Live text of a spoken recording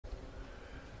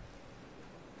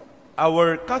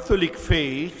our Catholic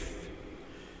faith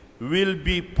will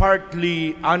be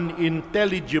partly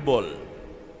unintelligible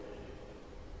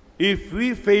if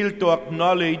we fail to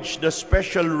acknowledge the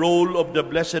special role of the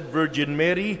Blessed Virgin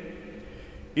Mary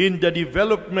in the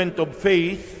development of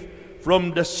faith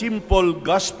from the simple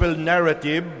gospel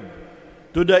narrative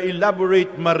to the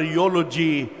elaborate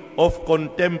Mariology of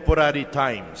contemporary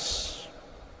times.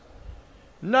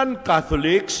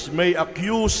 Non-Catholics may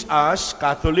accuse us,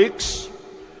 Catholics,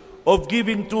 of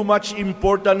giving too much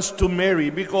importance to Mary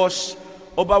because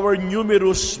of our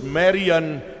numerous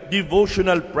Marian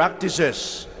devotional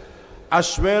practices,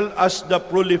 as well as the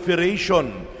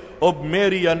proliferation of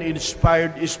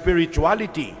Marian-inspired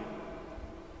spirituality.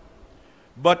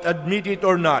 But admit it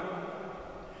or not,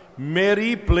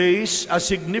 Mary plays a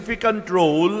significant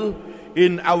role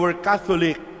in our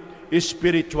Catholic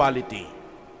spirituality.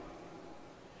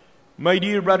 My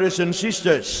dear brothers and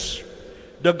sisters,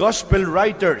 the Gospel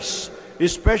writers,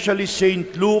 especially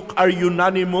St. Luke, are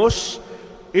unanimous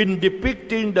in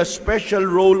depicting the special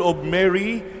role of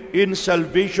Mary in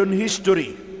salvation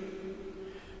history.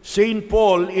 St.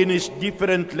 Paul, in his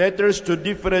different letters to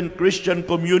different Christian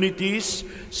communities,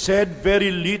 said very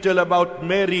little about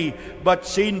Mary, but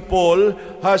St. Paul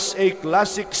has a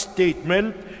classic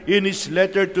statement in his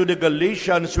letter to the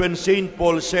Galatians when St.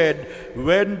 Paul said,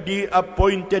 "When the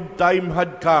appointed time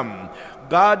had come,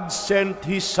 God sent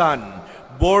His Son,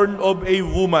 born of a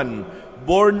woman,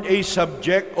 born a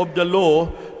subject of the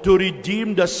law, to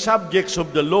redeem the subjects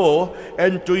of the law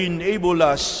and to enable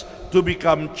us to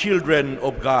become children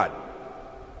of God."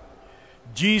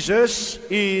 Jesus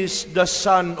is the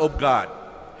Son of God.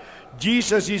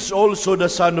 Jesus is also the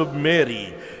Son of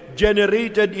Mary.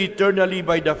 Generated eternally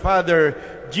by the Father,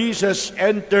 Jesus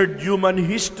entered human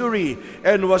history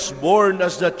and was born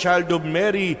as the child of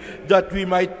Mary that we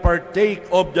might partake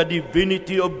of the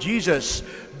divinity of Jesus.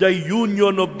 The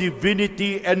union of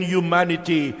divinity and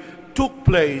humanity took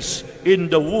place in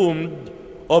the womb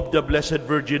of the Blessed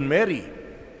Virgin Mary.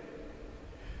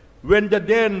 When the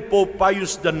then Pope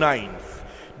Pius IX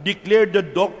declared the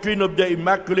doctrine of the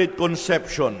Immaculate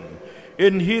Conception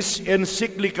in his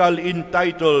encyclical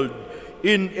entitled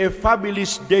In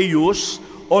Effabilis Deus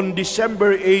on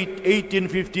December 8,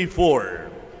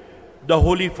 1854, the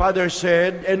Holy Father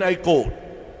said, and I quote,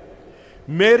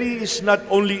 "Mary is not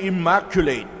only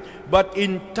immaculate, but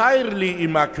entirely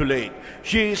immaculate.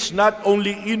 She is not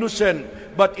only innocent,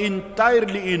 but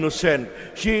entirely innocent.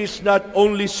 She is not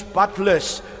only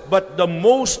spotless, but the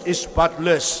most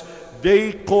spotless."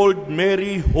 They called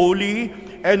Mary holy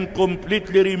and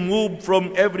completely removed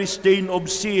from every stain of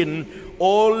sin,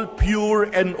 all pure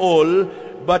and all,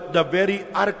 but the very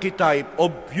archetype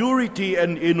of purity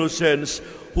and innocence,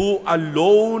 who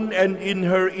alone and in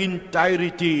her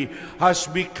entirety has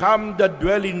become the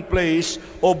dwelling place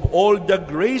of all the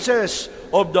graces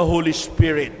of the Holy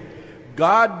Spirit.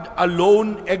 God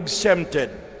alone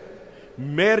exempted.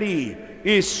 Mary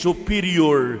is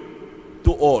superior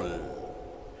to all.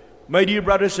 My dear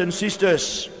brothers and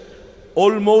sisters,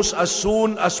 almost as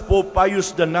soon as Pope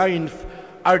Pius IX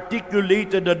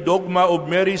articulated the dogma of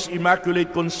Mary's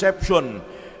Immaculate Conception,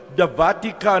 the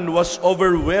Vatican was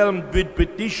overwhelmed with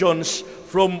petitions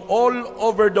from all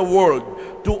over the world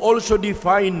to also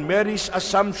define Mary's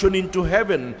Assumption into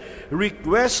heaven.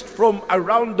 Request from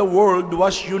around the world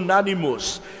was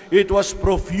unanimous. It was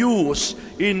profuse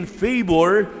in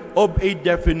favor of a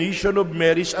definition of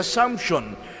Mary's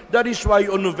Assumption. That is why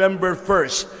on November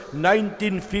 1st,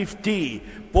 1950,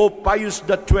 Pope Pius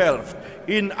XII,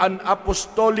 in an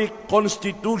apostolic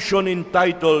constitution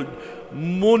entitled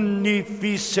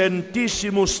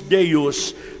Munificentissimus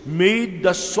Deus, made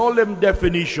the solemn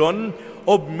definition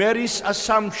of Mary's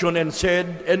Assumption and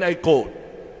said, and I quote,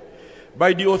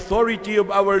 "By the authority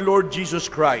of our Lord Jesus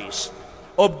Christ,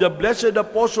 of the blessed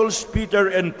apostles Peter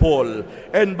and Paul,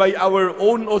 and by our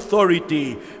own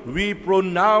authority, we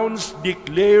pronounce,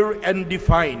 declare, and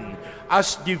define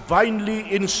as divinely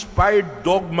inspired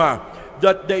dogma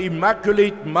that the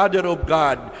Immaculate Mother of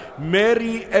God,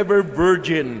 Mary ever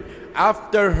Virgin,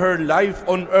 after her life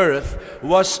on earth,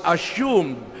 was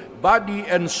assumed, body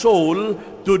and soul,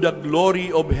 to the glory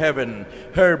of heaven.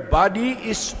 Her body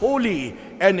is holy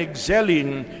and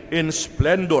excelling in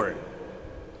splendor."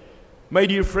 My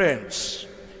dear friends,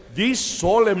 this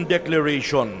solemn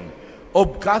declaration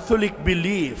of Catholic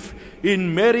belief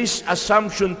in Mary's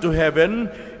Assumption to heaven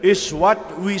is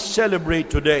what we celebrate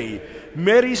today.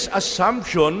 Mary's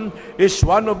Assumption is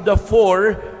one of the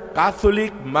 4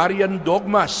 Catholic Marian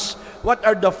dogmas. What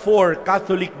are the 4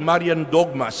 Catholic Marian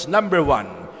dogmas? Number 1,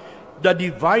 the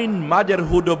divine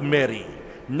motherhood of Mary.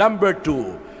 Number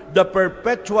 2, the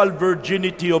perpetual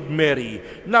virginity of Mary.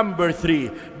 Number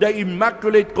 3, the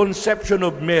Immaculate Conception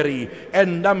of Mary.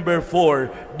 And number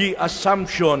 4, the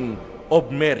Assumption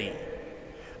of Mary.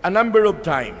 A number of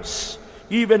times,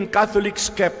 even Catholic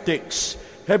skeptics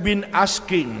have been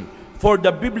asking for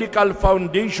the biblical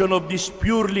foundation of this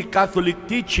purely Catholic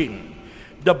teaching.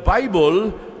 The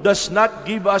Bible does not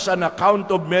give us an account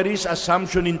of Mary's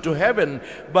assumption into heaven,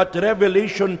 but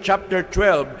Revelation chapter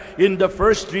 12, in the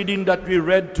first reading that we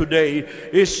read today,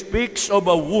 it speaks of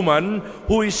a woman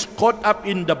who is caught up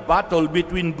in the battle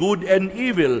between good and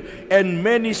evil, and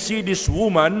many see this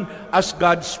woman as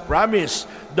God's promise.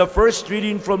 The first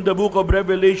reading from the book of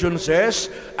Revelation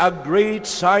says, a great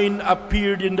sign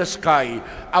appeared in the sky,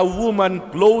 a woman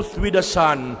clothed with the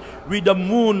sun, with the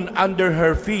moon under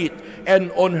her feet,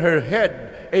 and on her head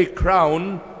a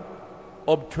crown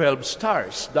of 12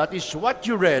 stars. That is what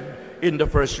you read in the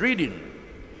first reading.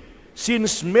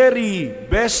 Since Mary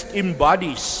best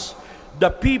embodies the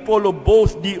people of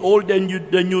both the Old and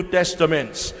the New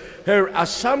Testaments, her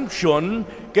assumption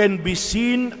can be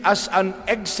seen as an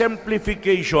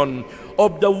exemplification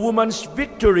of the woman's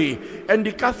victory, and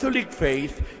the Catholic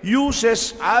faith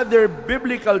uses other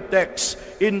biblical texts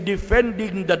in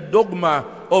defending the dogma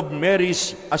of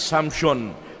Mary's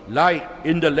assumption. Like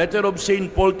in the letter of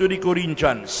St. Paul to the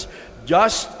Corinthians,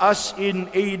 just as in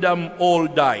Adam all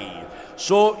die,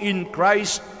 so in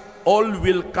Christ all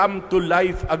will come to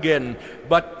life again,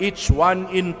 but each one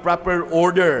in proper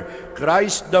order.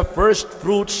 Christ the first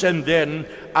fruits, and then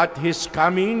at his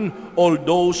coming all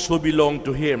those who belong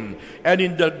to him. And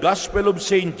in the Gospel of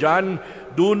St. John,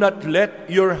 do not let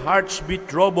your hearts be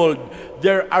troubled.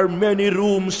 There are many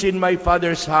rooms in my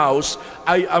Father's house.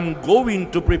 I am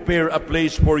going to prepare a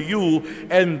place for you,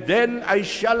 and then I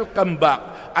shall come back.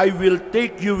 I will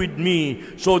take you with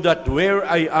me, so that where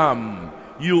I am,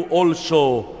 you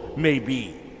also may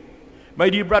be. My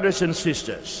dear brothers and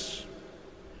sisters,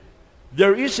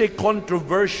 there is a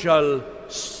controversial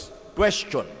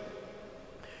question.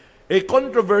 A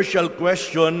controversial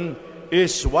question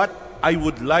is what I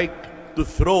would like to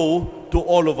throw to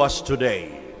all of us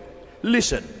today.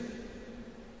 Listen.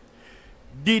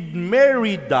 Did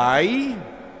Mary die,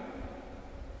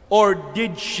 or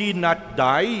did she not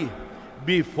die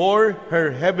before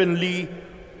her heavenly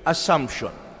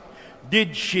assumption?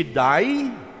 Did she die,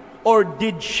 or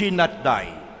did she not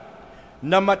die?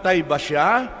 Namatay ba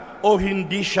siya, o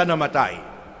hindi siya namatay?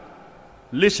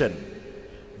 Listen,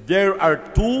 there are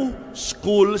two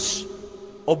schools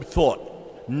of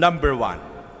thought. Number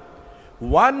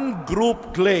one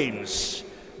group claims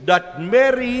that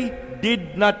Mary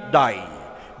did not die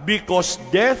because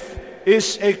death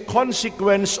is a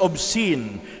consequence of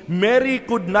sin. Mary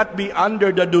could not be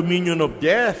under the dominion of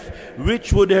death,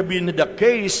 which would have been the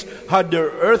case had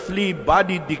her earthly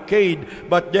body decayed,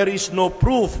 but there is no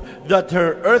proof that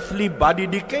her earthly body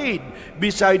decayed.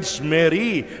 Besides,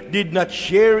 Mary did not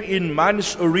share in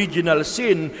man's original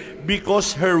sin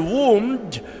because her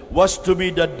womb was to be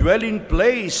the dwelling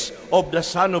place of the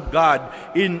Son of God.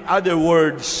 In other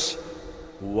words,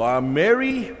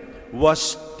 Mary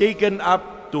was taken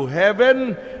up to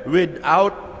heaven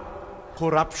without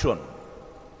corruption.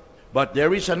 But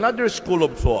there is another school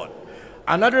of thought.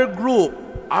 Another group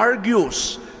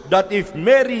argues that if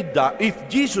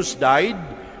Jesus died,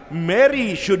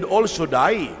 Mary should also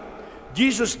die.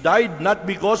 Jesus died not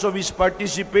because of his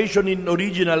participation in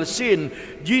original sin.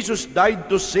 Jesus died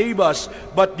to save us.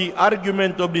 But the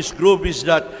argument of this group is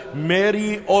that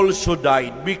Mary also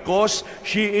died because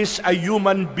she is a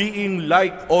human being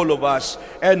like all of us,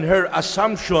 and her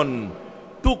assumption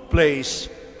took place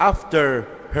after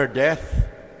her death.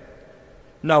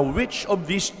 Now, which of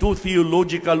these two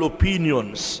theological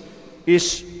opinions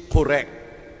is correct?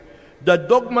 The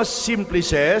dogma simply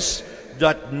says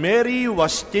that Mary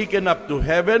was taken up to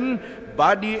heaven,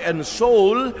 body and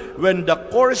soul, when the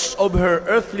course of her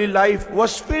earthly life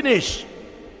was finished.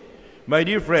 My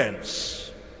dear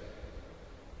friends,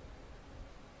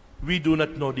 we do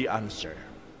not know the answer.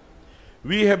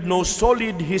 We have no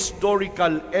solid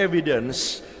historical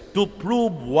evidence to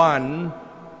prove one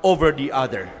over the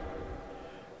other.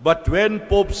 But when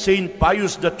Pope St.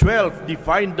 Pius XII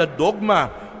defined the dogma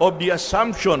of the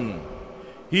Assumption,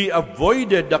 he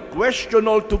avoided the question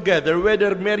altogether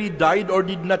whether Mary died or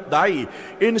did not die.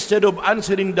 Instead of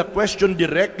answering the question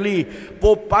directly,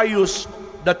 Pope Pius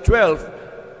XII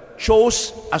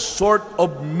chose a sort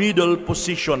of middle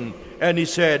position, and he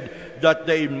said that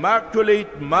the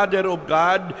Immaculate Mother of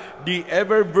God, the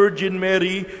ever Virgin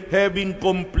Mary, having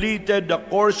completed the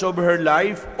course of her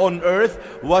life on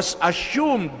earth, was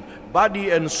assumed, body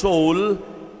and soul,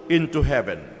 into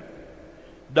heaven.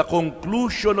 The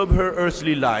conclusion of her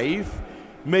earthly life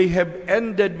may have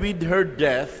ended with her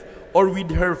death or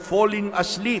with her falling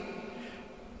asleep.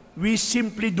 We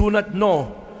simply do not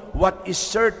know. What is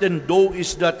certain, though,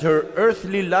 is that her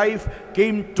earthly life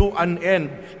came to an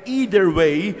end. Either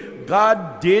way,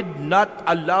 God did not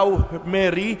allow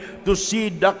Mary to see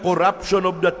the corruption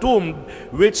of the tomb,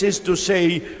 which is to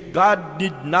say, God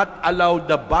did not allow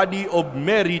the body of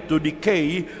Mary to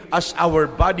decay as our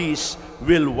bodies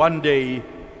will one day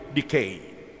decay.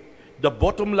 The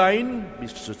bottom line,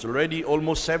 it's already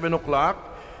almost 7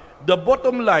 o'clock, the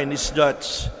bottom line is that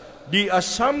the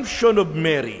Assumption of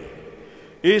Mary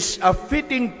is a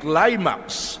fitting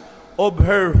climax of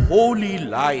her holy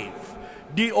life.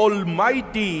 The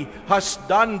Almighty has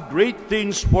done great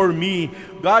things for me.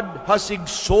 God has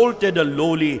exalted the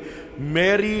lowly.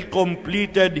 Mary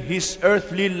completed his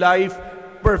earthly life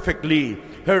perfectly.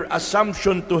 Her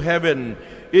assumption to heaven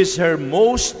is her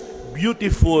most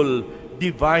beautiful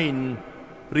divine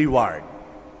reward.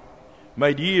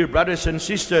 My dear brothers and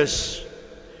sisters,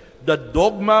 the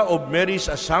dogma of Mary's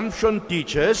Assumption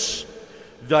teaches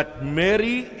that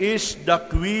Mary is the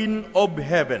Queen of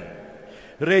Heaven.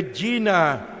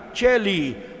 Regina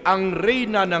Coeli, ang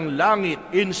Reyna ng Langit.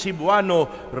 In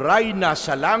Cebuano, Reyna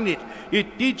sa Langit.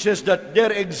 It teaches that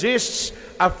there exists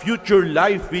a future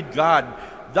life with God.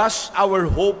 Thus, our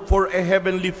hope for a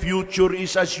heavenly future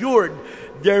is assured.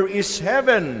 There is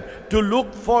heaven to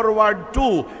look forward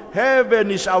to. Heaven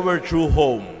is our true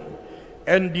home.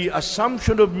 And the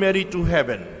Assumption of Mary to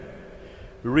heaven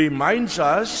reminds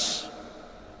us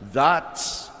that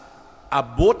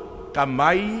abot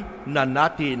kamay na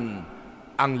natin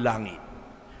ang langit.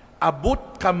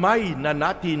 Abot kamay na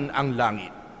natin ang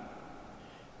langit.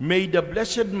 May the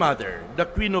Blessed Mother, the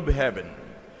Queen of Heaven,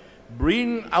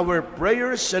 bring our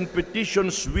prayers and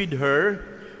petitions with her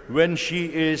when she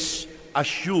is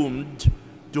assumed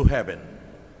to heaven.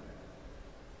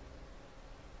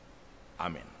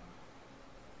 Amen.